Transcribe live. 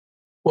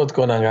What's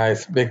going on,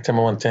 guys? Big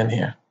Timber 110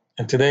 here,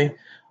 and today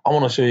I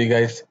want to show you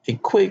guys a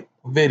quick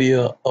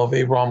video of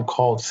a ROM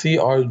called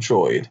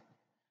CrDroid.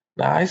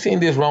 Now, I've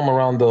seen this ROM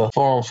around the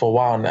forums for a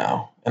while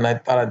now, and I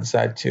thought I'd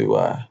decide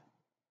to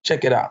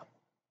check it out.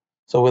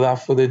 So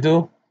without further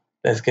ado,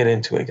 let's get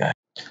into it, guys.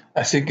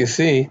 As you can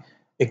see,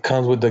 it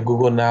comes with the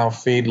Google Now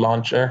feed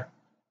launcher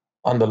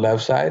on the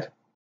left side.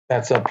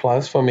 That's a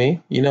plus for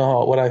me. You know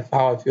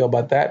how I feel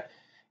about that.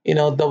 You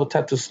know, double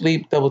tap to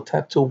sleep, double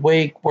tap to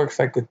wake works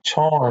like a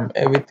charm.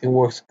 Everything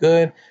works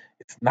good.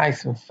 It's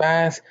nice and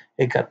fast.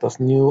 It got those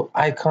new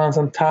icons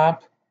on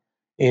top.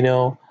 You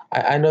know,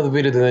 I know the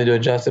video doesn't do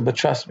adjust it, but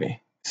trust me,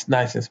 it's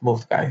nice and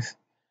smooth, guys.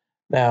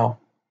 Now,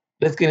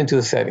 let's get into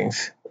the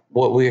settings.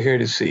 What we're here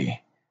to see.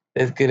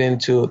 Let's get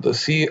into the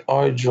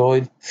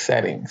CrDroid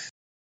settings.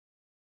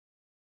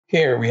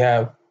 Here we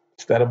have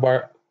status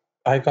bar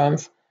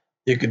icons.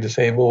 You can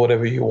disable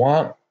whatever you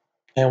want.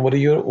 And what do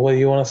you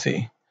want to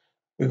see?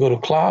 We go to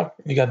clock.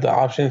 You got the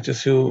options to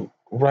do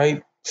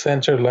right,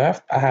 center,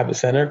 left. I have it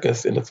center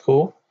because it looks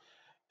cool.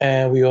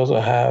 And we also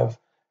have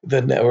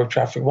the network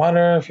traffic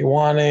monitor if you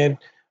want it.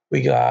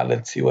 We got,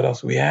 let's see what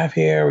else we have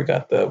here. We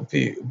got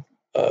the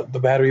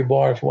battery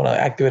bar if you want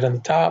to activate on the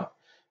top.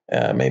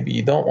 Maybe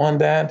you don't want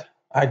that.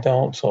 I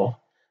don't, so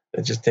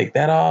let's just take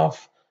that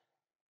off.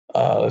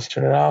 Let's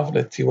turn it off.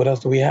 Let's see what else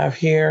do we have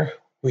here.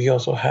 We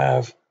also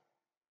have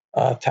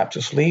tap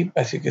to sleep,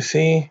 as you can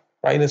see.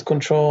 Brightness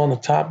control on the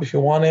top if you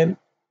want it.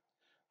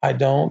 I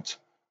don't.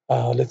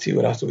 Let's see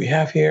what else do we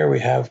have here.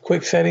 We have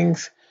quick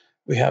settings.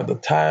 We have the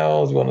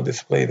tiles. We want to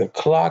display the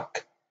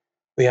clock.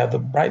 We have the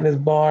brightness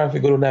bar. If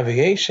we go to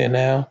navigation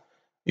now,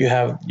 you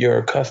have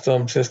your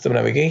custom system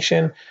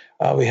navigation.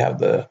 We have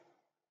the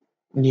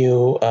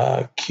new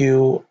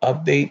queue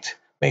update.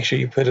 Make sure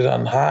you put it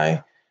on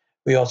high.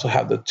 We also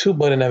have the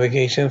 2-button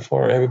navigation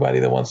for everybody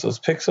that wants those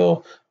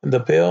pixel and the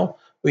pill.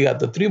 We got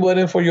the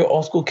 3-button for your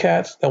old school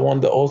cats that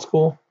want the old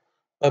school.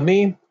 But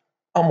me,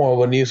 I'm more of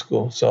a new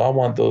school, so I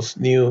want those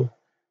new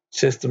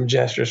system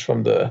gestures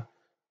from the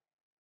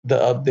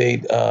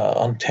update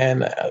on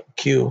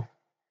 10Q.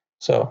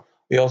 So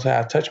we also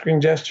have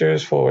touchscreen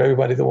gestures for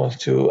everybody that wants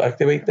to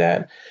activate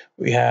that.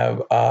 We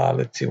have,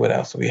 let's see what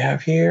else we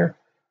have here.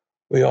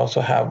 We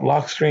also have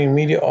lock screen,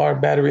 media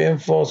art, battery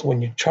info. So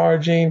when you're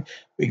charging,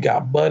 we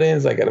got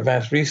buttons like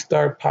advanced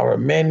restart, power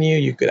menu.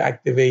 You could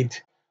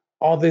activate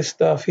all this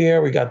stuff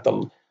here. We got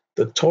the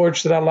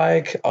torch that I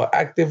like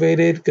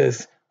activated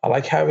because I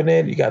like having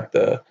it. You got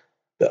the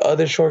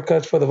other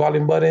shortcuts for the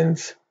volume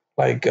buttons,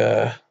 like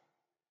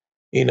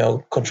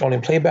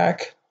controlling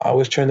playback. I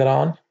always turn that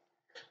on.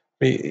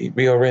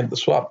 Reorient the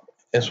swap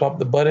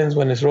the buttons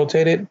when it's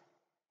rotated.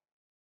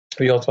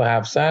 We also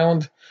have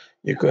sound.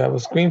 You could have a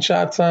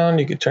screenshot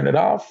sound. You could turn it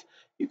off.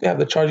 You could have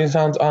the charging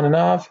sounds on and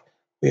off.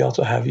 We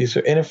also have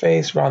user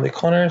interface around the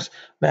corners.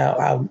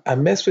 Now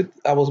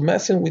I was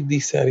messing with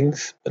these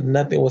settings, but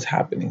nothing was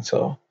happening.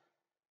 So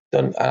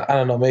I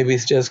don't know. Maybe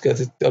it's just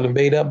because it's still in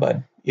beta,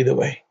 but either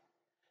way,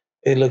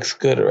 it looks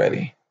good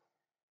already.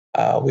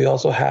 We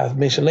also have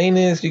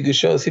miscellaneous. You could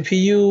show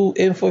CPU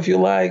info if you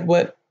like,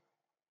 but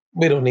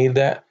we don't need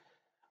that.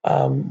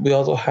 We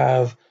also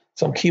have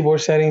some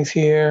keyboard settings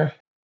here.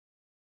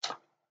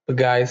 But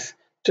guys,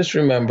 just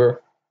remember,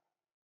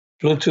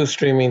 Bluetooth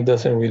streaming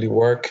doesn't really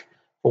work.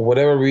 For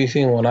whatever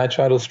reason, when I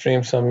try to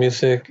stream some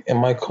music in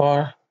my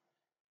car,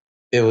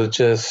 it was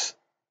just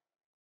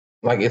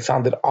like it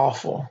sounded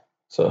awful.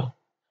 So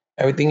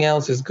everything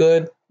else is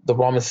good. The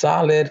ROM is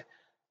solid.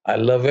 I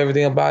love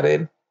everything about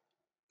it.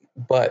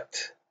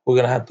 But we're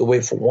going to have to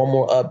wait for one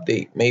more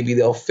update. Maybe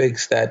they'll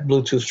fix that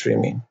Bluetooth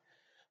streaming.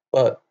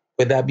 But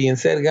with that being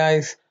said,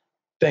 guys,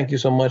 thank you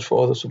so much for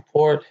all the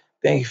support.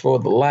 Thank you for all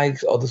the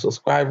likes, all the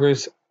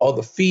subscribers, all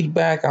the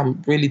feedback.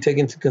 I'm really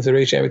taking into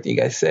consideration everything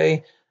you guys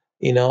say.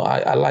 You know,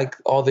 I like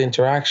all the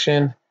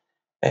interaction.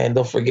 And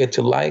don't forget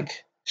to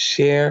like,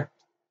 share,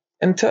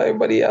 and tell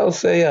everybody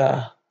else,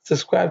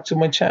 subscribe to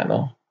my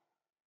channel.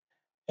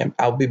 And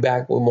I'll be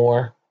back with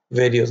more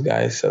videos,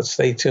 guys. So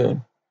stay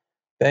tuned.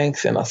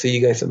 Thanks, and I'll see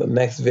you guys in the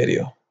next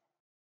video.